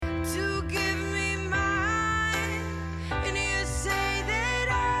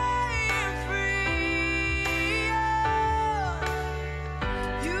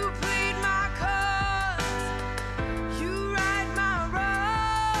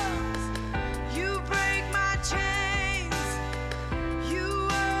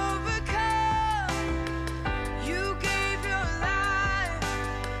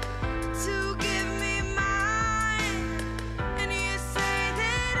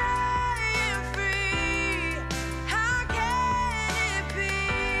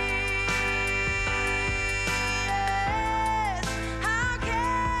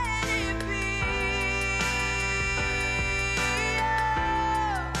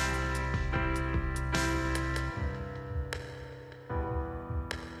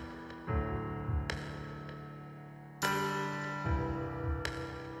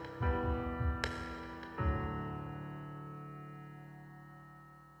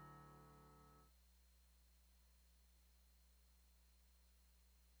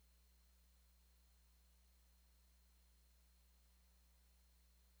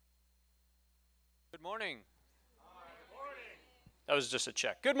Good morning. Good morning. That was just a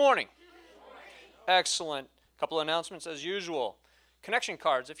check. Good morning. Good morning. Excellent. Couple of announcements as usual. Connection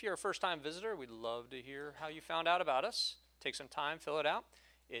cards. If you're a first-time visitor, we'd love to hear how you found out about us. Take some time, fill it out.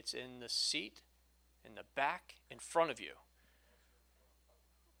 It's in the seat in the back in front of you.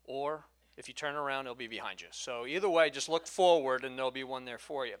 Or if you turn around, it'll be behind you. So either way, just look forward and there'll be one there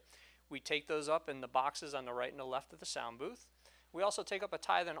for you. We take those up in the boxes on the right and the left of the sound booth. We also take up a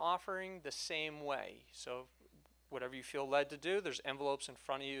tithe and offering the same way. So whatever you feel led to do, there's envelopes in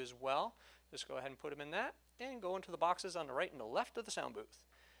front of you as well. Just go ahead and put them in that and go into the boxes on the right and the left of the sound booth.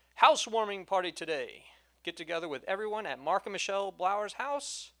 Housewarming party today. Get together with everyone at Mark and Michelle Blauer's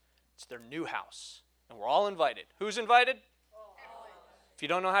house. It's their new house, and we're all invited. Who's invited? If you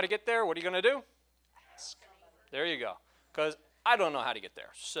don't know how to get there, what are you going to do? Ask. There you go. Because I don't know how to get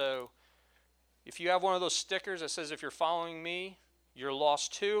there. So if you have one of those stickers that says, if you're following me, you're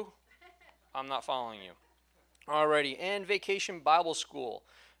lost too, I'm not following you. Alrighty, and Vacation Bible School.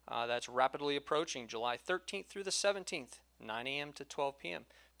 That's rapidly approaching, July 13th through the 17th, 9 a.m. to 12 p.m.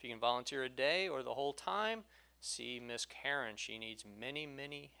 If you can volunteer a day or the whole time, see Miss Karen. She needs many,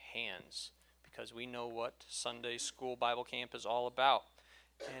 many hands because we know what Sunday School Bible Camp is all about.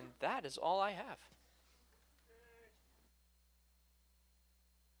 And that is all I have.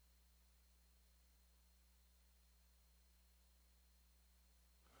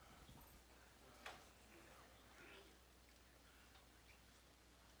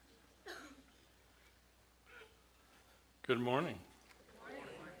 Good morning.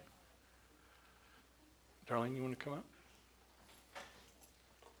 Good morning. Darlene, you want to come up?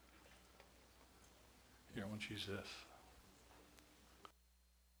 Here, I want you to use this.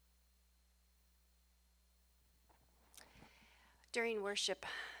 During worship,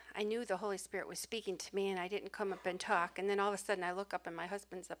 I knew the Holy Spirit was speaking to me, and I didn't come up and talk. And then all of a sudden, I look up, and my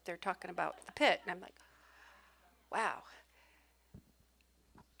husband's up there talking about the pit. And I'm like, wow.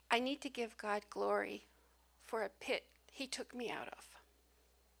 I need to give God glory for a pit He took me out of.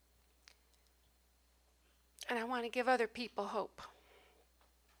 And I want to give other people hope.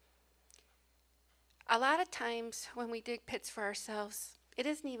 A lot of times when we dig pits for ourselves, it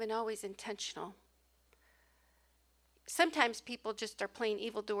isn't even always intentional. Sometimes people just are plain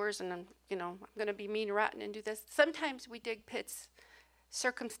evildoers and I'm going to be mean, rotten, and do this. Sometimes we dig pits,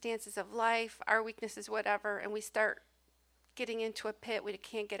 circumstances of life, our weaknesses, whatever, and we start getting into a pit we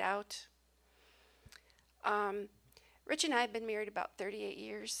can't get out. Rich and I have been married about 38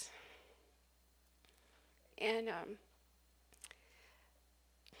 years. And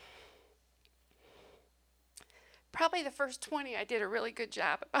probably the first 20, I did a really good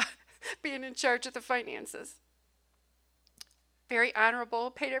job about being in charge of the finances. Very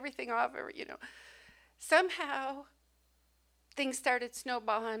honorable, paid everything off, Somehow, things started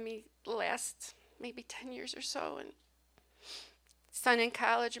snowballing me the last maybe 10 years or so. And son in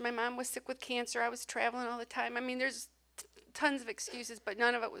college, and my mom was sick with cancer. I was traveling all the time. I mean, there's tons of excuses, but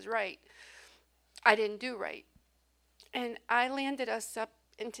none of it was right. I didn't do right. And I landed us up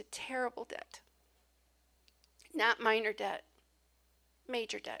into terrible debt. Not minor debt,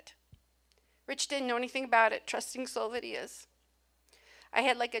 major debt. Rich didn't know anything about it, trusting soul that he is. I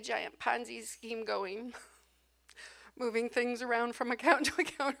had like a giant Ponzi scheme going, moving things around from account to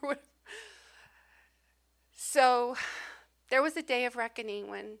account or whatever. So there was a day of reckoning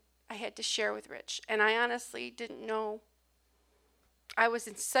when I had to share with Rich, and I honestly didn't know. I was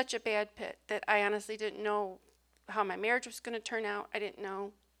in such a bad pit that I honestly didn't know how my marriage was going to turn out. I didn't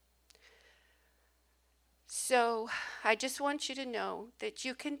know. So I just want you to know that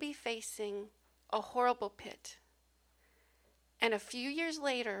you can be facing a horrible pit. And a few years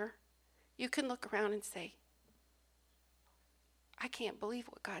later, you can look around and say, I can't believe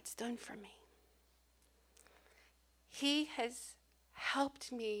what God's done for me. He has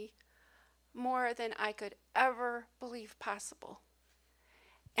helped me more than I could ever believe possible.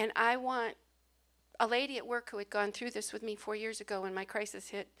 And I want a lady at work who had gone through this with me 4 years ago when my crisis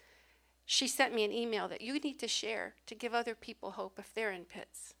hit, she sent me an email that you need to share to give other people hope if they're in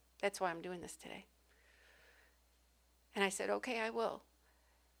pits. That's why I'm doing this today. And I said, okay, I will.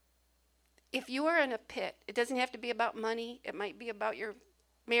 If you are in a pit, it doesn't have to be about money. It might be about your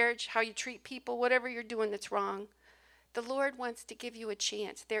marriage, how you treat people, whatever you're doing that's wrong. The Lord wants to give you a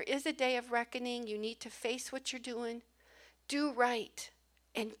chance. There is a day of reckoning. You need to face what you're doing. Do right.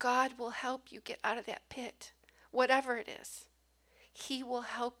 And God will help you get out of that pit, whatever it is. He will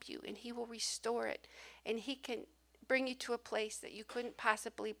help you and He will restore it. And He can bring you to a place that you couldn't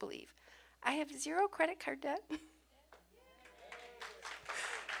possibly believe. I have 0 credit card debt.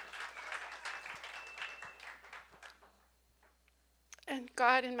 And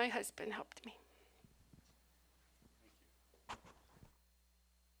God and my husband helped me.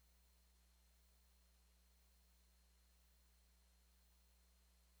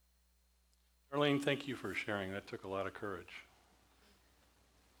 Darlene, thank you for sharing. That took a lot of courage.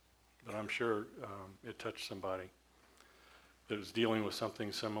 But I'm sure it touched somebody that is dealing with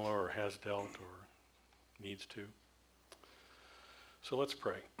something similar or has dealt or needs to. So let's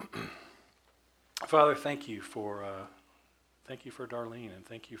pray. Father, thank you for Darlene, and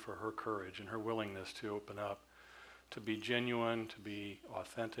thank you for her courage and her willingness to open up, to be genuine, to be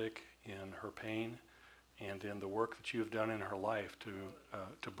authentic in her pain and in the work that you have done in her life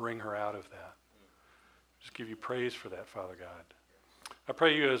to bring her out of that. Just give you praise for that, Father God. I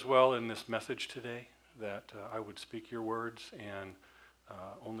pray you as well in this message today that I would speak your words and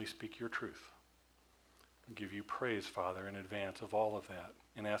only speak your truth. I give you praise, Father, in advance of all of that,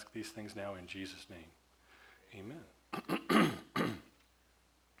 and ask these things now in Jesus' name. Amen.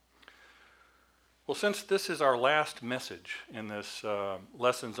 Well, since this is our last message in this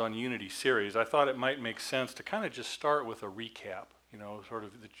Lessons on Unity series, I thought it might make sense to kind of just start with a recap, sort of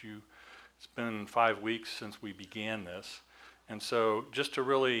it's been 5 weeks since we began this. And so just to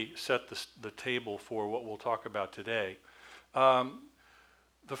really set the table for what we'll talk about today,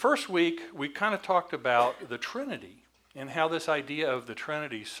 the first week we kind of talked about the Trinity and how this idea of the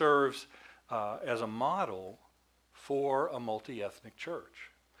Trinity serves as a model for a multi-ethnic church.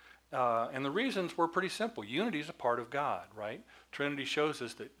 And the reasons were pretty simple. Unity is a part of God, right? Trinity shows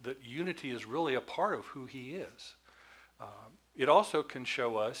us that unity is really a part of who he is. It also can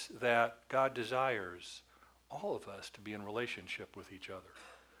show us that God desires all of us to be in relationship with each other,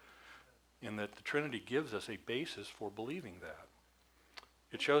 and that the Trinity gives us a basis for believing that.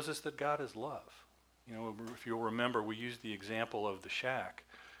 It shows us that God is love. If you'll remember, we used the example of the shack.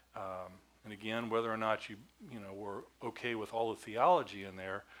 And again, whether or not you were okay with all the theology in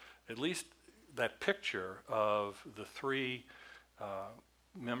there, at least that picture of the three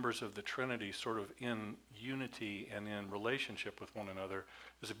members of the Trinity sort of in unity and in relationship with one another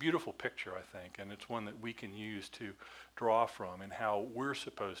is a beautiful picture, I think, and it's one that we can use to draw from in how we're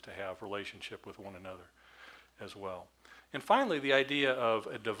supposed to have relationship with one another as well. And finally, the idea of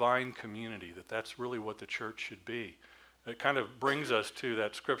a divine community, that's really what the church should be. It kind of brings us to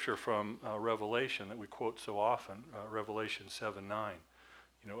that scripture from Revelation that we quote so often, Revelation 7:9.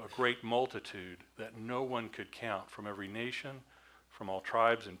 A great multitude that no one could count from every nation, from all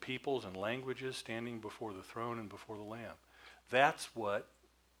tribes and peoples and languages, standing before the throne and before the Lamb. That's what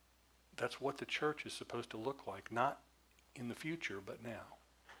the church is supposed to look like, not in the future, but now.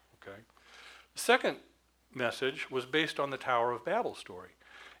 Okay. The second message was based on the Tower of Babel story.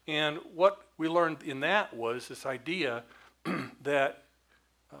 And what we learned in that was this idea that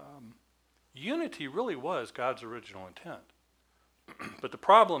unity really was God's original intent. But the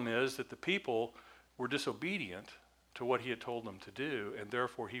problem is that the people were disobedient to what he had told them to do, and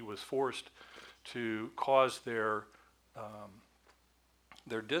therefore he was forced to cause their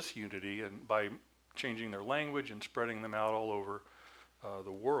disunity and by changing their language and spreading them out all over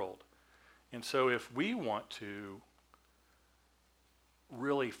the world. And so if we want to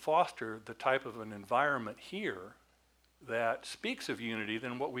really foster the type of an environment here that speaks of unity,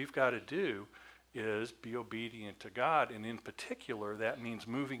 then what we've got to do is be obedient to God, and in particular, that means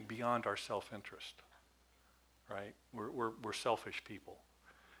moving beyond our self-interest, right? We're selfish people,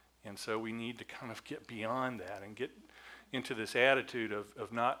 and so we need to kind of get beyond that and get into this attitude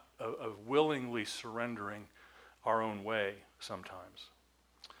of willingly surrendering our own way sometimes.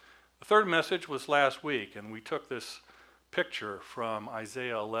 The third message was last week, and we took this picture from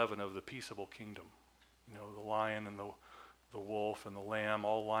Isaiah 11 of the peaceable kingdom. The lion and the wolf and the lamb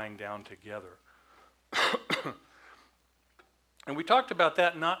all lying down together. And we talked about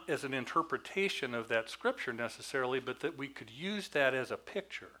that not as an interpretation of that scripture necessarily, but that we could use that as a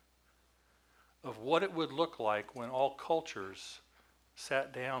picture of what it would look like when all cultures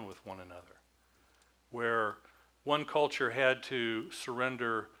sat down with one another, where one culture had to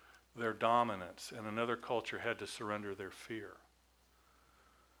surrender their dominance and another culture had to surrender their fear.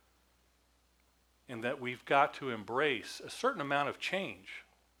 And that we've got to embrace a certain amount of change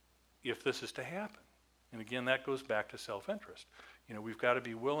if this is to happen. And again, that goes back to self-interest. We've got to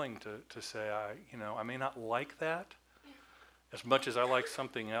be willing to say, I may not like that as much as I like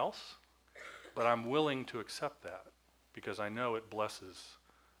something else, but I'm willing to accept that because I know it blesses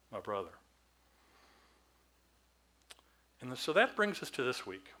my brother. And so that brings us to this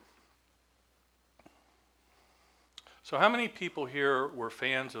week. So how many people here were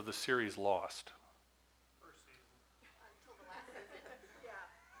fans of the series Lost?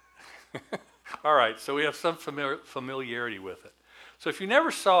 All right, so we have some familiarity with it. So if you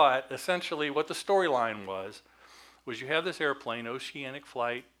never saw it, essentially what the storyline was you have this airplane, Oceanic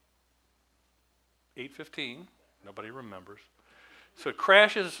Flight 815, nobody remembers. So it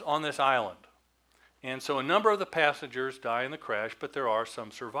crashes on this island, And so a number of the passengers die in the crash, but there are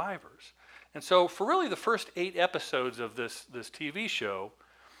some survivors. And so for really the first 8 episodes of this TV show,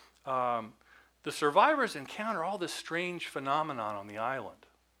 the survivors encounter all this strange phenomenon on the island.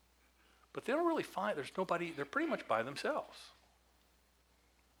 But they don't really find, there's nobody, they're pretty much by themselves.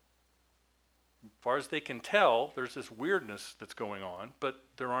 As far as they can tell, there's this weirdness that's going on, but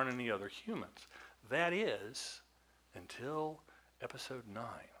there aren't any other humans. That is until episode 9.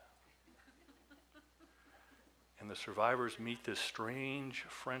 And the survivors meet this strange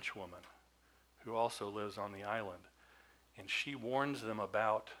French woman who also lives on the island. And she warns them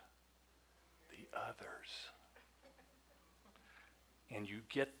about the others. And you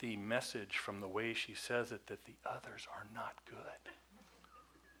get the message from the way she says it that the others are not good.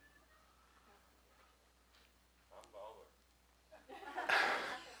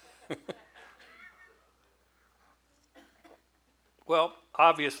 Well,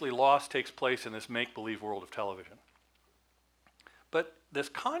 obviously Lost takes place in this make-believe world of television. But this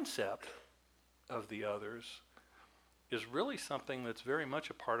concept of the others is really something that's very much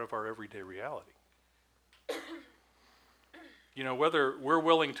a part of our everyday reality. You know, whether we're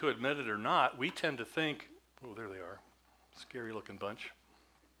willing to admit it or not, we tend to think, oh, there they are, scary looking bunch.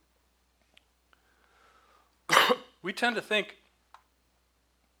 We tend to think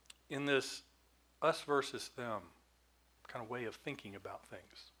in this us versus them kind of way of thinking about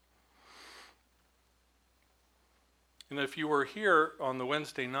things. And if you were here on the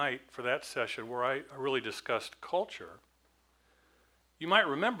Wednesday night for that session where I really discussed culture, you might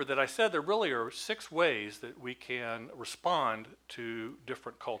remember that I said there really are 6 ways that we can respond to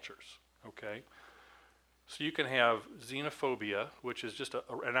different cultures, okay? So you can have xenophobia, which is just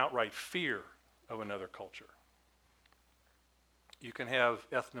an outright fear of another culture. You can have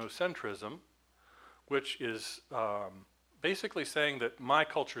ethnocentrism, which is basically saying that my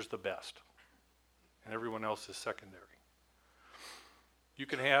culture is the best and everyone else is secondary. You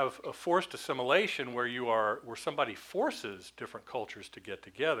can have a forced assimilation where somebody forces different cultures to get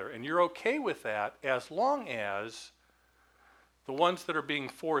together, and you're okay with that as long as the ones that are being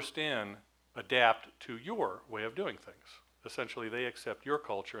forced in adapt to your way of doing things. Essentially, they accept your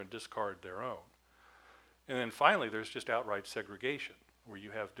culture and discard their own. And then finally, there's just outright segregation, where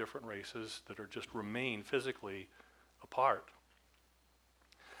you have different races that just remain physically apart.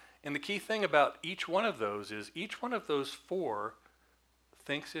 And the key thing about each one of those is each one of those 4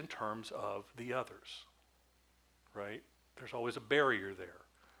 thinks in terms of the others, right? There's always a barrier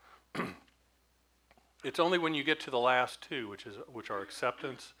there. It's only when you get to the last 2, which are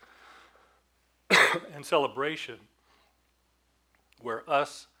acceptance and celebration, where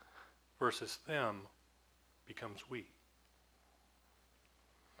us versus them becomes we.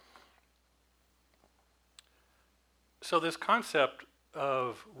 So this concept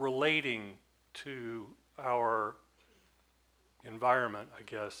of relating to our environment, I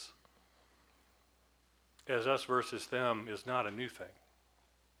guess, as us versus them is not a new thing.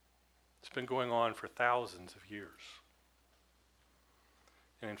 It's been going on for thousands of years.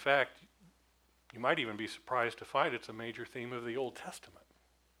 And in fact, you might even be surprised to find it's a major theme of the Old Testament.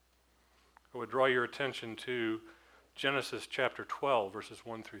 I would draw your attention to Genesis chapter 12, verses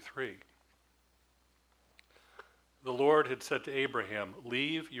 1 through 3. The Lord had said to Abraham,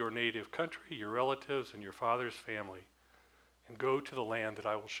 "Leave your native country, your relatives, and your father's family, and go to the land that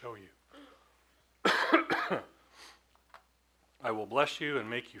I will show you. I will bless you and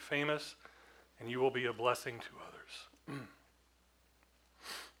make you famous, and you will be a blessing to others.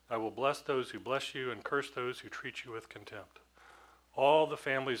 I will bless those who bless you and curse those who treat you with contempt. All the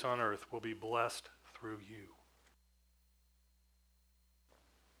families on earth will be blessed through you."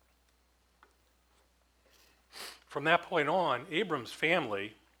 From that point on, Abram's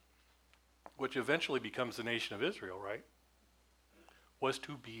family, which eventually becomes the nation of Israel, right, was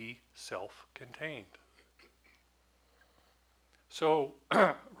to be self-contained. So,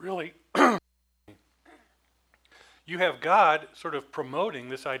 really, you have God sort of promoting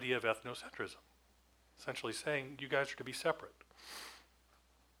this idea of ethnocentrism, essentially saying you guys are to be separate.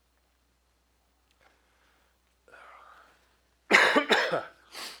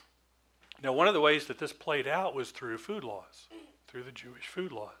 Now, one of the ways that this played out was through food laws, through the Jewish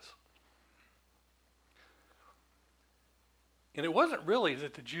food laws. And it wasn't really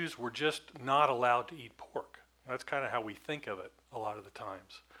that the Jews were just not allowed to eat pork. That's kind of how we think of it a lot of the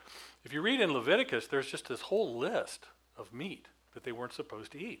times. If you read in Leviticus, there's just this whole list of meat that they weren't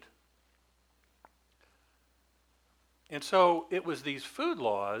supposed to eat. And so it was these food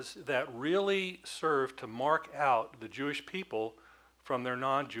laws that really served to mark out the Jewish people from their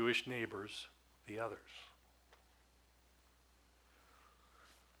non-Jewish neighbors, the others.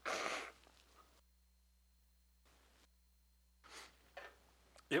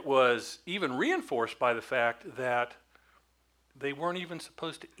 it was even reinforced by the fact that they weren't even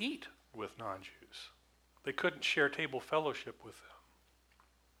supposed to eat with non-Jews. They couldn't share table fellowship with them.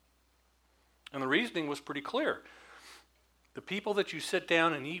 And the reasoning was pretty clear. The people that you sit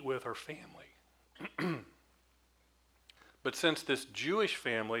down and eat with are family. But since this Jewish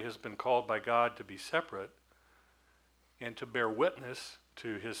family has been called by God to be separate and to bear witness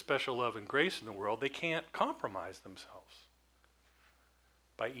to his special love and grace in the world, they can't compromise themselves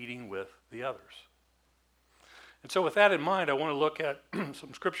by eating with the others. And so with that in mind, I want to look at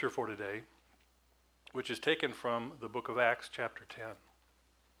some scripture for today, which is taken from the book of Acts, chapter 10.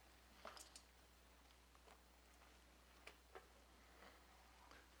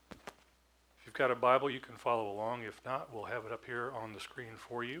 If you've got a Bible, you can follow along. If not, we'll have it up here on the screen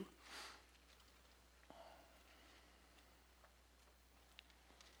for you.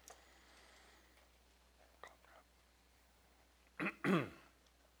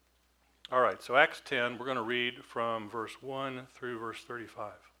 All right, so Acts 10, we're going to read from verse 1 through verse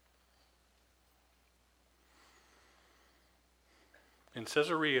 35. In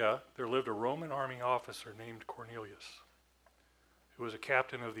Caesarea, there lived a Roman army officer named Cornelius, who was a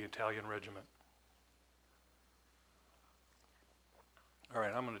captain of the Italian regiment. All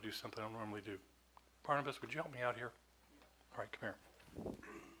right, I'm going to do something I don't normally do. Barnabas, would you help me out here? All right, come here.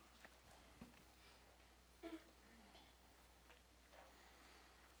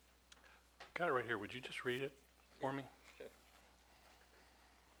 Got it right here. Would you just read it for me?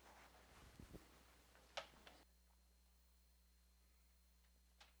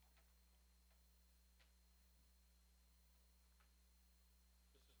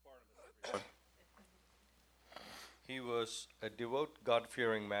 He was a devout,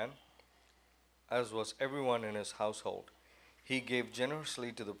 God-fearing man, as was everyone in his household. He gave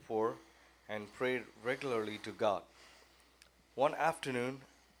generously to the poor and prayed regularly to God. One afternoon,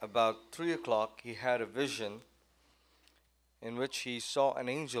 about 3 o'clock, he had a vision in which he saw an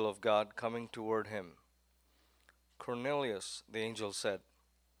angel of God coming toward him. Cornelius, the angel said.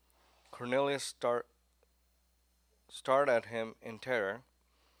 Cornelius stared at him in terror.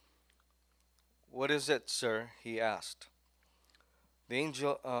 "What is it, sir?" he asked.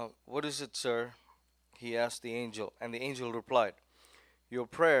 What is it, sir?" he asked the angel, and the angel replied, "Your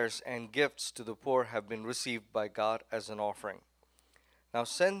prayers and gifts to the poor have been received by God as an offering. Now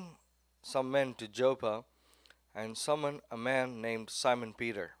send some men to Joppa and summon a man named Simon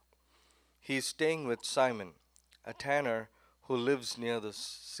Peter. He is staying with Simon, a tanner who lives near the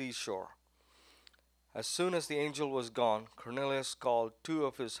seashore." As soon as the angel was gone, Cornelius called 2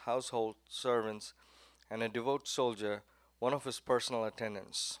 of his household servants and a devout soldier, one of his personal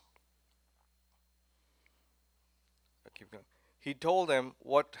attendants. He told them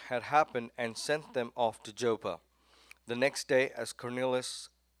what had happened and sent them off to Joppa. The next day, as Cornelius'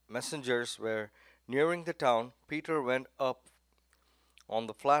 messengers were nearing the town, Peter went up on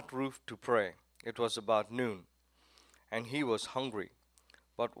the flat roof to pray. It was about noon, and he was hungry.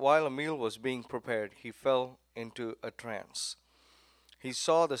 But while a meal was being prepared, he fell into a trance. He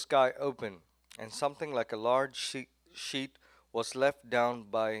saw the sky open, and something like a large sheet was left down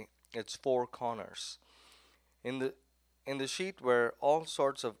by its 4 corners. In the sheet were all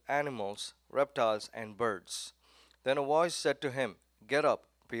sorts of animals, reptiles, and birds. Then a voice said to him, "Get up,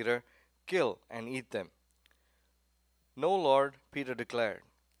 Peter, kill and eat them." "No, Lord," Peter declared.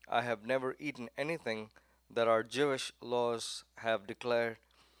 "I have never eaten anything that our Jewish laws have declared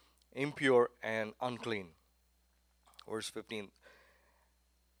impure and unclean." Verse 15.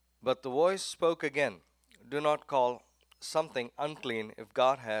 But the voice spoke again, "Do not call something unclean if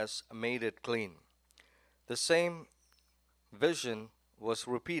God has made it clean." The same vision was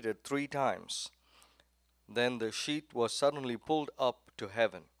repeated 3 times. Then the sheet was suddenly pulled up to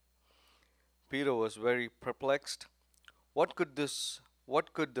heaven. Peter was very perplexed. What could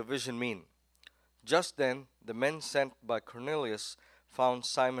the vision mean? Just then, the men sent by Cornelius found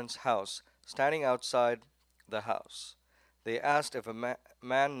Simon's house standing outside the house. They asked if a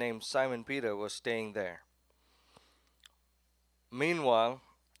man named Simon Peter was staying there. Meanwhile,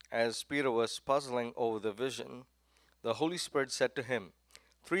 as Peter was puzzling over the vision, the Holy Spirit said to him,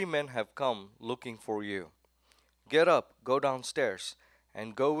 "3 men have come looking for you. Get up, go downstairs,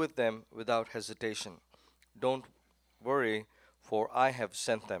 and go with them without hesitation. Don't worry, for I have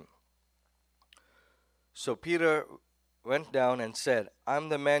sent them." So Peter went down and said, "I'm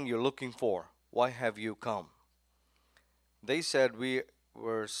the man you're looking for. Why have you come?" They said, "We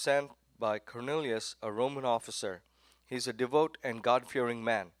were sent by Cornelius, a Roman officer. He's a devout and God-fearing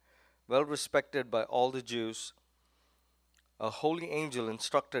man, well respected by all the Jews. A holy angel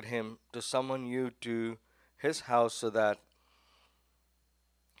instructed him to summon you to his house so that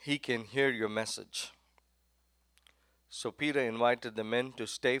he can hear your message." So Peter invited the men to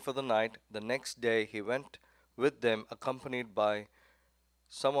stay for the night. The next day he went with them, accompanied by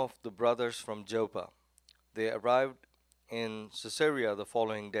some of the brothers from Joppa. They arrived in Caesarea the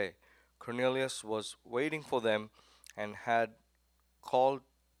following day. Cornelius was waiting for them and had called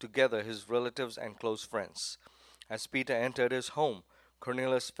together his relatives and close friends. As Peter entered his home,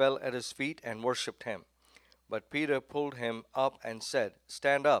 Cornelius fell at his feet and worshipped him. But Peter pulled him up and said,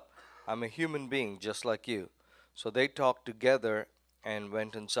 "Stand up, I'm a human being just like you." So they talked together and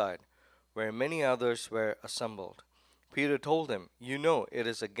went inside, where many others were assembled. Peter told them, "You know it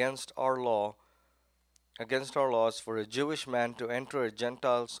is against our laws for a Jewish man to enter a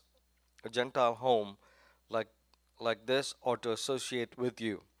Gentile home like this or to associate with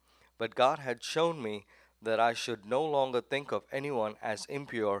you. But God had shown me that I should no longer think of anyone as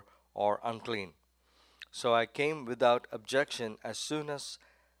impure or unclean. So I came without objection as soon as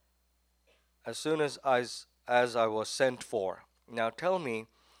I was sent for. Now tell me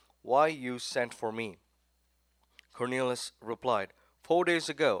why you sent for me." Cornelius replied, 4 days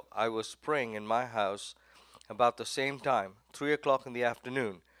ago I was praying in my house about the same time, 3 o'clock in the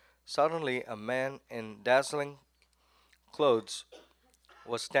afternoon. Suddenly a man in dazzling clothes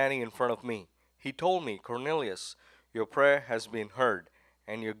was standing in front of me. He told me, 'Cornelius, your prayer has been heard,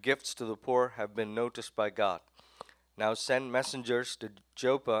 and your gifts to the poor have been noticed by God. Now send messengers to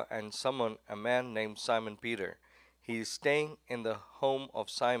Joppa and summon a man named Simon Peter. He is staying in the home of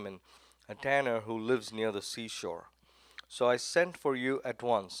Simon, a tanner who lives near the seashore.' So I sent for you at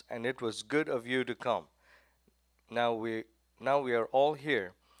once, and it was good of you to come. Now we are all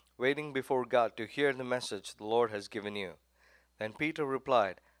here, waiting before God to hear the message the Lord has given you." Then Peter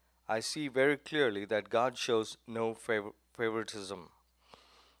replied, "I see very clearly that God shows no favoritism.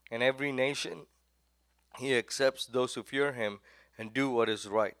 In every nation he accepts those who fear him and do what is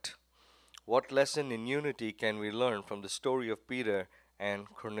right. What lesson in unity can we learn from the story of Peter and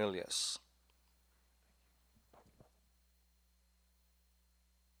Cornelius?"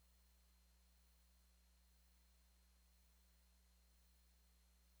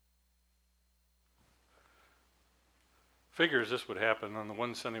 Figures this would happen on the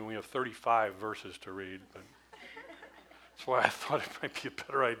one Sunday we have 35 verses to read, but that's why I thought it might be a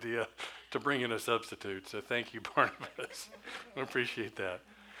better idea to bring in a substitute. So thank you, Barnabas. I appreciate that.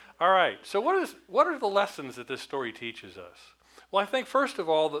 All right, so what are the lessons that this story teaches us? Well, I think first of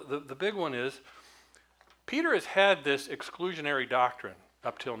all, the big one is Peter has had this exclusionary doctrine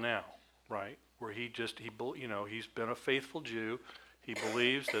up till now, right? Where he's been a faithful Jew. He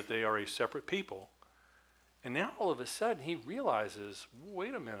believes that they are a separate people. And now all of a sudden he realizes,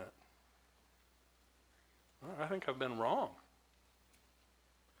 wait a minute, I think I've been wrong.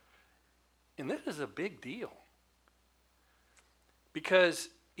 And this is a big deal. Because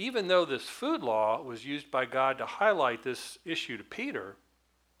even though this food law was used by God to highlight this issue to Peter,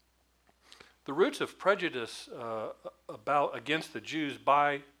 the roots of prejudice against the Jews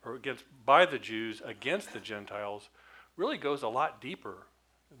by the Jews against the Gentiles really goes a lot deeper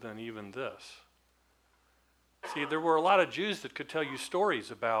than even this. See, there were a lot of Jews that could tell you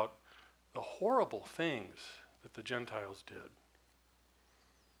stories about the horrible things that the Gentiles did.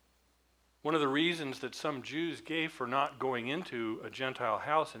 One of the reasons that some Jews gave for not going into a Gentile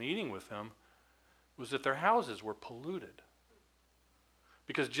house and eating with them was that their houses were polluted.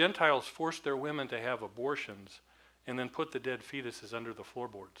 Because Gentiles forced their women to have abortions and then put the dead fetuses under the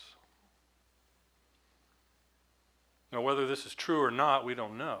floorboards. Now, whether this is true or not, we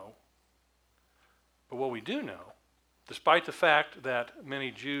don't know. But what we do know, despite the fact that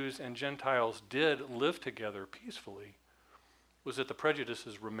many Jews and Gentiles did live together peacefully, was that the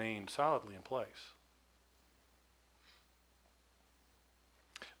prejudices remained solidly in place.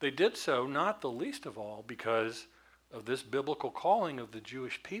 They did so not the least of all because of this biblical calling of the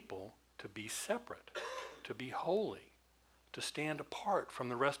Jewish people to be separate, to be holy, to stand apart from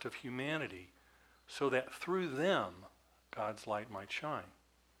the rest of humanity, so that through them God's light might shine.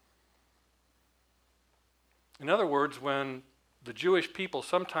 In other words, when the Jewish people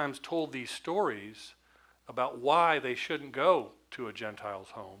sometimes told these stories about why they shouldn't go to a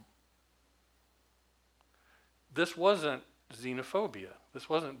Gentile's home, this wasn't xenophobia. This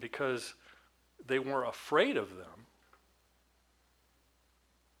wasn't because they weren't afraid of them.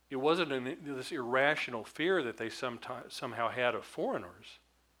 It wasn't this irrational fear that they somehow had of foreigners.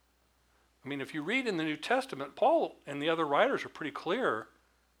 I mean, if you read in the New Testament, Paul and the other writers are pretty clear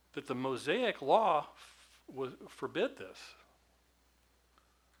that the Mosaic law forbid this.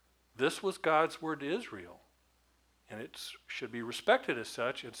 This was God's word to Israel, and it should be respected as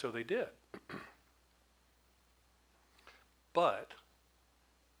such, and so they did. But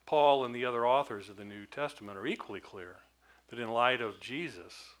Paul and the other authors of the New Testament are equally clear that in light of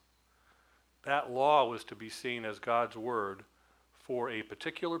Jesus, that law was to be seen as God's word for a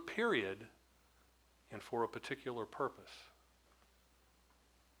particular period and for a particular purpose.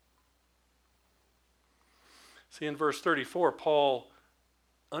 See, in verse 34, Paul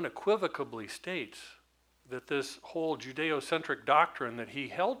unequivocally states that this whole Judeo-centric doctrine that he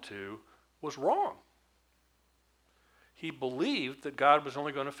held to was wrong. He believed that God was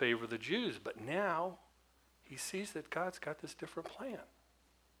only going to favor the Jews, but now he sees that God's got this different plan.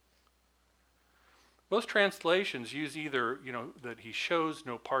 Most translations use either, that he shows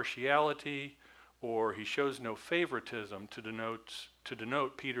no partiality or he shows no favoritism to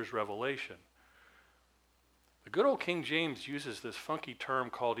denote Peter's revelation. The good old King James uses this funky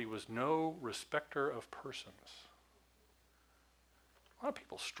term called he was no respecter of persons. A lot of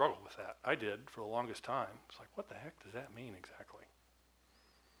people struggle with that. I did for the longest time. It's like, what the heck does that mean exactly?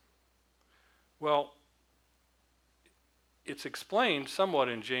 Well, it's explained somewhat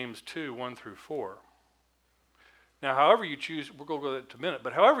in James 2, 1 through 4. Now, however you choose, we'll go over that in a minute,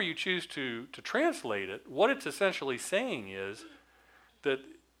 but however you choose to translate it, what it's essentially saying is that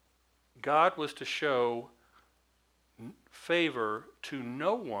God was to show favor to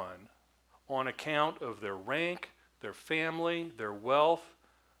no one on account of their rank, their family, their wealth,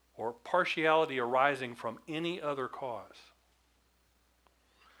 or partiality arising from any other cause.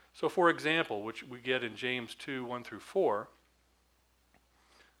 So, for example, which we get in James 2, 1 through 4,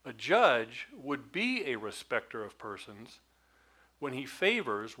 a judge would be a respecter of persons when he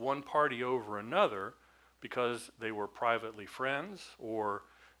favors one party over another because they were privately friends, or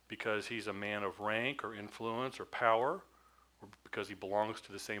because he's a man of rank or influence or power, or because he belongs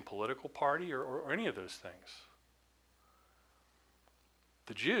to the same political party, or any of those things.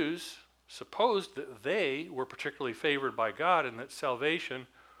 The Jews supposed that they were particularly favored by God and that salvation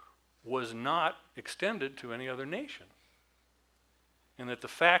was not extended to any other nation. And that the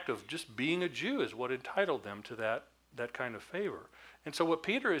fact of just being a Jew is what entitled them to that kind of favor. And so what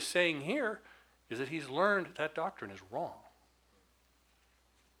Peter is saying here is that he's learned that doctrine is wrong.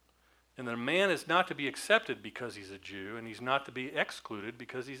 And that a man is not to be accepted because he's a Jew, and he's not to be excluded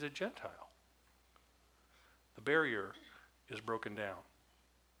because he's a Gentile. The barrier is broken down.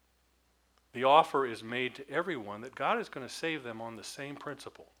 The offer is made to everyone that God is going to save them on the same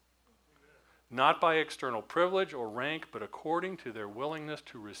principle. Not by external privilege or rank, but according to their willingness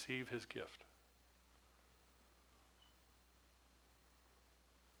to receive his gift.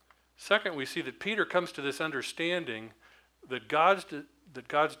 Second, we see that Peter comes to this understanding that God's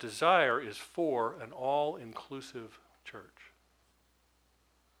desire is for an all-inclusive church.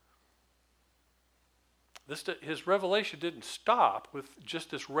 His revelation didn't stop with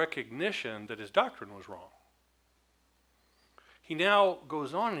just this recognition that his doctrine was wrong. He now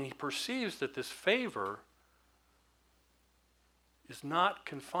goes on and he perceives that this favor is not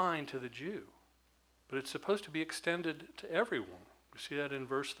confined to the Jew, but it's supposed to be extended to everyone. We see that in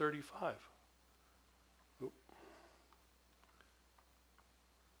verse 35. It's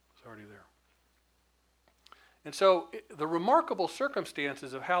already there. And so the remarkable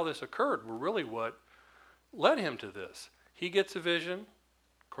circumstances of how this occurred were really what led him to this. He gets a vision.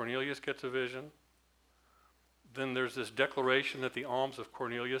 Cornelius gets a vision. Then there's this declaration that the alms of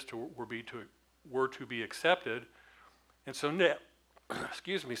Cornelius were to be accepted. And so now,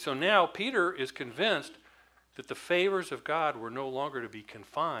 so now Peter is convinced that the favors of God were no longer to be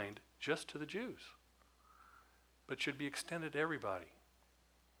confined just to the Jews, but should be extended to everybody.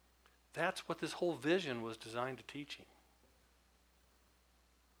 That's what this whole vision was designed to teach him.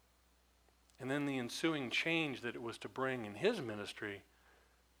 And then the ensuing change that it was to bring in his ministry,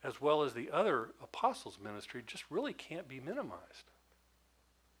 as well as the other apostles' ministry, just really can't be minimized.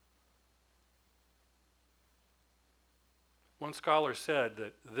 One scholar said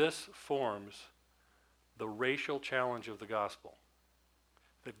that this forms the racial challenge of the gospel,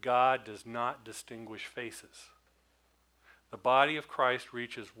 that God does not distinguish faces. The body of Christ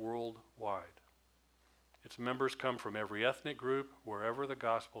reaches worldwide. Its members come from every ethnic group, wherever the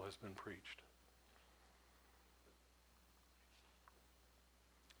gospel has been preached.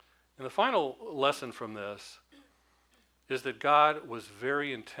 And the final lesson from this is that God was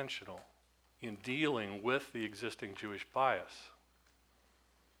very intentional in dealing with the existing Jewish bias.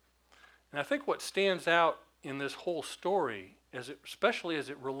 And I think what stands out in this whole story, especially as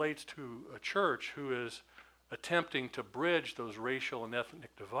it relates to a church who is attempting to bridge those racial and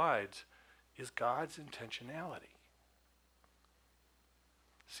ethnic divides, is God's intentionality.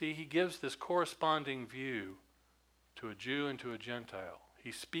 See, he gives this corresponding view to a Jew and to a Gentile.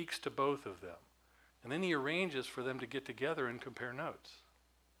 He speaks to both of them. And then he arranges for them to get together and compare notes.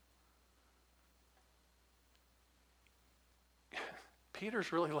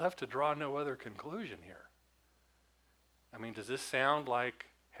 Peter's really left to draw no other conclusion here. I mean, does this sound like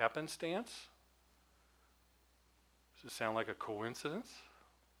happenstance? Does it sound like a coincidence?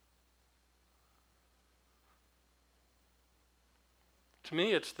 To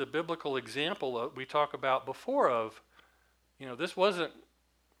me, it's the biblical example that we talk about before of, this wasn't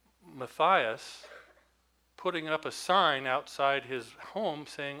Matthias putting up a sign outside his home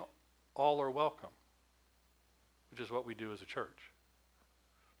saying, all are welcome, which is what we do as a church.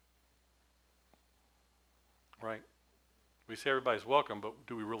 Right? We say everybody's welcome, but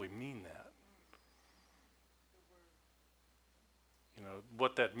do we really mean that?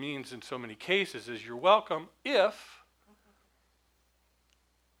 What that means in so many cases is you're welcome if,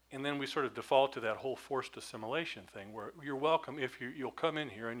 and then we sort of default to that whole forced assimilation thing where you're welcome if you'll come in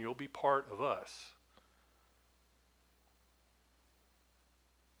here and you'll be part of us.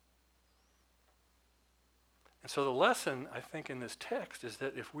 And so the lesson, I think, in this text is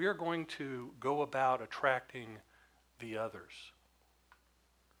that if we are going to go about attracting the others,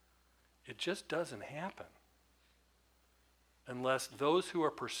 it just doesn't happen unless those who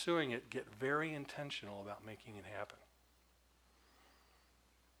are pursuing it get very intentional about making it happen.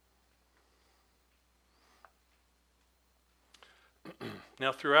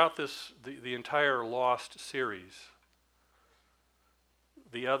 Now, throughout the entire Lost series,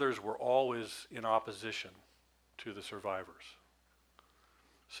 the others were always in opposition to the survivors.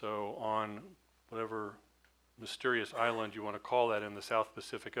 So on whatever mysterious island you want to call that in the South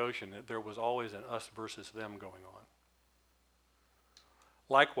Pacific Ocean, there was always an us versus them going on.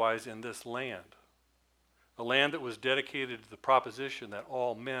 Likewise, in this land, a land that was dedicated to the proposition that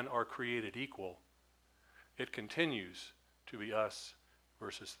all men are created equal, it continues to be us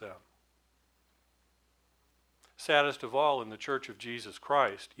versus them. Saddest of all, in the Church of Jesus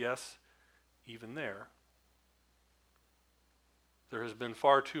Christ, yes, even there has been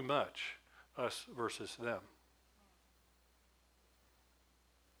far too much us versus them.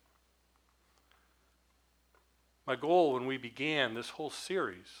 My goal when we began this whole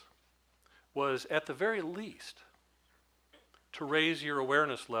series was, at the very least, to raise your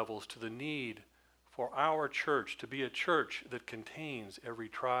awareness levels to the need for our church to be a church that contains every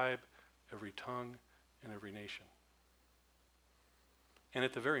tribe, every tongue, and every nation. And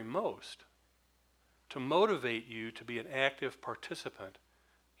at the very most, to motivate you to be an active participant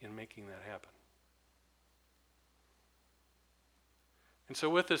in making that happen. And so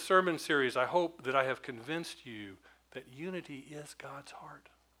with this sermon series, I hope that I have convinced you that unity is God's heart.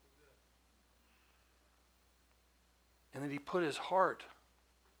 And that he put his heart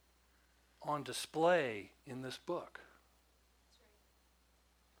on display in this book.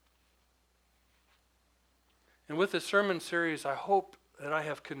 And with this sermon series, I hope that I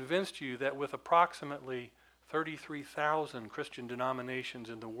have convinced you that with approximately 33,000 Christian denominations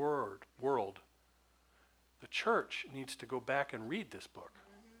in the world, the church needs to go back and read this book.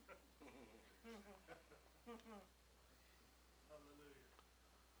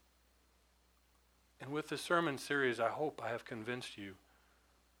 And with this sermon series, I hope I have convinced you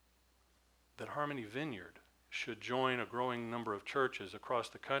that Harmony Vineyard should join a growing number of churches across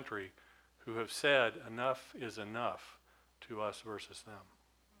the country who have said enough is enough to us versus them.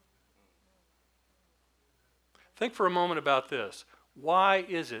 Think for a moment about this. Why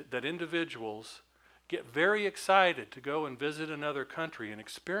is it that individuals get very excited to go and visit another country and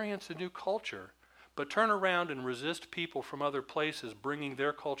experience a new culture, but turn around and resist people from other places bringing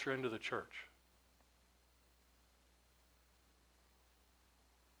their culture into the church?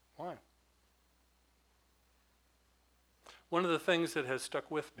 Why? One of the things that has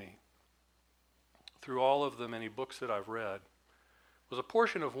stuck with me through all of the many books that I've read was a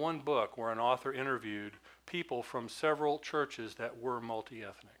portion of one book where an author interviewed people from several churches that were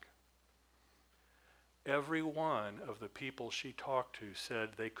multi-ethnic. Every one of the people she talked to said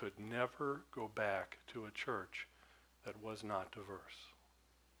they could never go back to a church that was not diverse.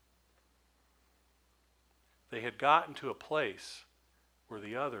 They had gotten to a place where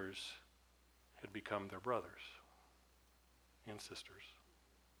the others had become their brothers and sisters.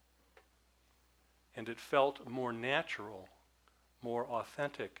 And it felt more natural, more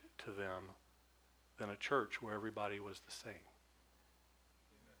authentic to them than a church where everybody was the same.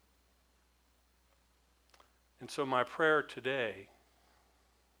 And so my prayer today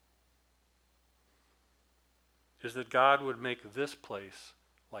is that God would make this place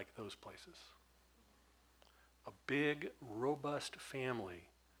like those places. A big, robust family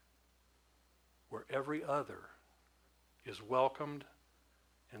where every other is welcomed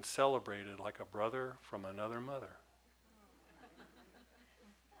and celebrated like a brother from another mother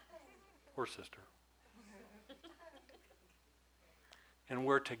or sister. and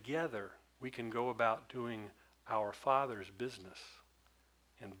where together we can go about doing our Father's business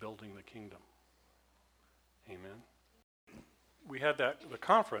in building the kingdom. Amen. We had the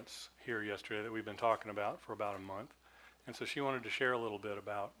conference here yesterday that we've been talking about for about a month, and so she wanted to share a little bit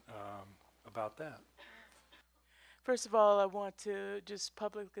about that. First of all, I want to just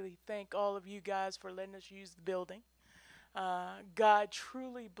publicly thank all of you guys for letting us use the building. God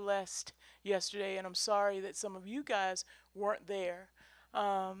truly blessed yesterday, and I'm sorry that some of you guys weren't there.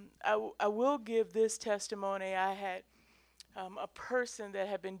 I will give this testimony. I had a person that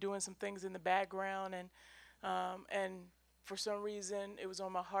had been doing some things in the background, and for some reason it was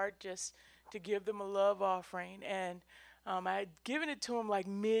on my heart just to give them a love offering, and I had given it to him like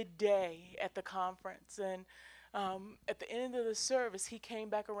midday at the conference, and at the end of the service he came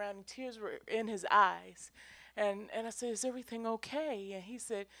back around and tears were in his eyes, and I said, "Is everything okay?" And he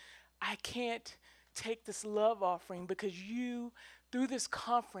said, "I can't take this love offering because you, through this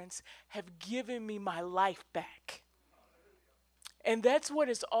conference, have given me my life back." And that's what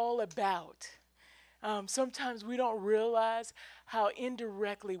it's all about. Sometimes we don't realize how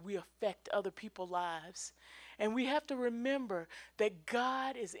indirectly we affect other people's lives. And we have to remember that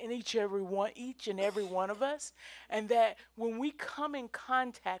God is in each and every one of us, and that when we come in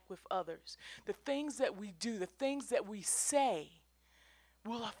contact with others, the things that we do, the things that we say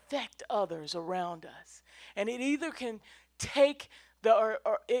will affect others around us. And it either can take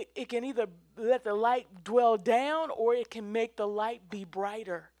it can either let the light dwell down, or it can make the light be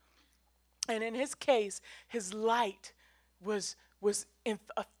brighter. And in his case, his light was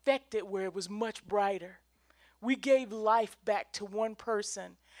affected where it was much brighter. We gave life back to one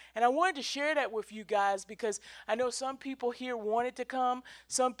person. And I wanted to share that with you guys because I know some people here wanted to come.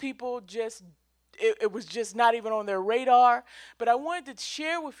 Some people it was just not even on their radar. But I wanted to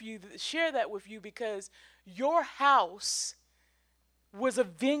share that with you because your house was a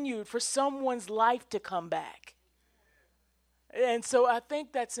venue for someone's life to come back. And so I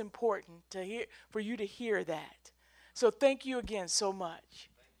think that's important to hear, for you to hear that. So thank you again so much.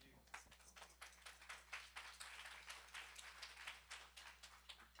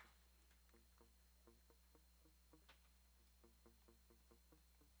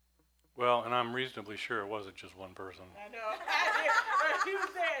 Well, and I'm reasonably sure it wasn't just one person. I know. He was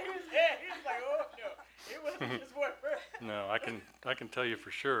there. He was like, oh, no. It wasn't just one person. No, I can tell you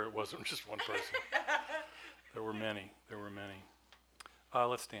for sure it wasn't just one person. There were many.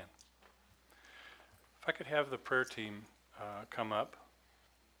 Let's stand. If I could have the prayer team come up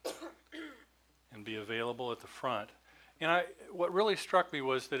and be available at the front. And what really struck me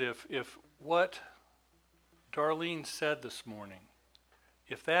was that if what Darlene said this morning,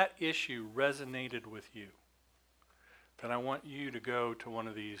 if that issue resonated with you, then I want you to go to one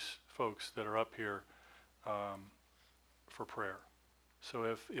of these folks that are up here for prayer. So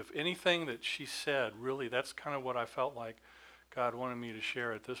if anything that she said, really, that's kind of what I felt like God wanted me to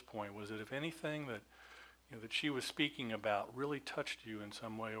share at this point, was that if anything that that she was speaking about really touched you in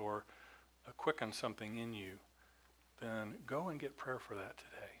some way or quickened something in you, then go and get prayer for that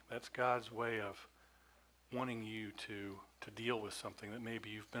today. That's God's way of wanting you to deal with something that maybe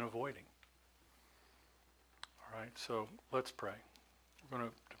you've been avoiding. All right, so let's pray. We're going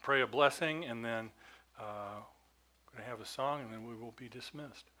to pray a blessing, and then we're going to have a song, and then we will be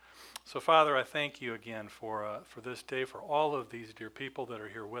dismissed. So, Father, I thank you again for this day, for all of these dear people that are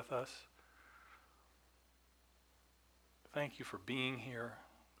here with us. Thank you for being here.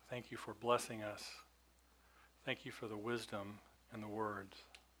 Thank you for blessing us. Thank you for the wisdom and the words.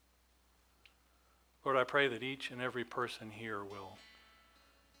 Lord, I pray that each and every person here will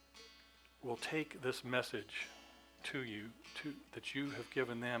take this message to you, that you have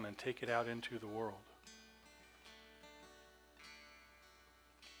given them, and take it out into the world.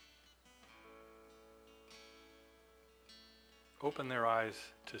 Open their eyes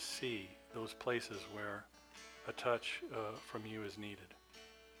to see those places where a touch from you is needed.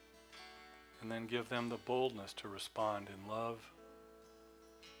 And then give them the boldness to respond in love,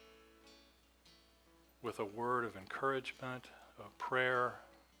 with a word of encouragement, of prayer,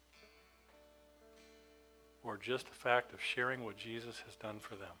 or just the fact of sharing what Jesus has done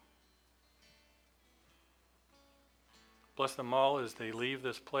for them. Bless them all as they leave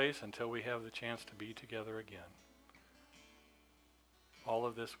this place until we have the chance to be together again. All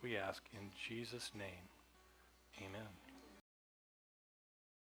of this we ask in Jesus' name. Amen.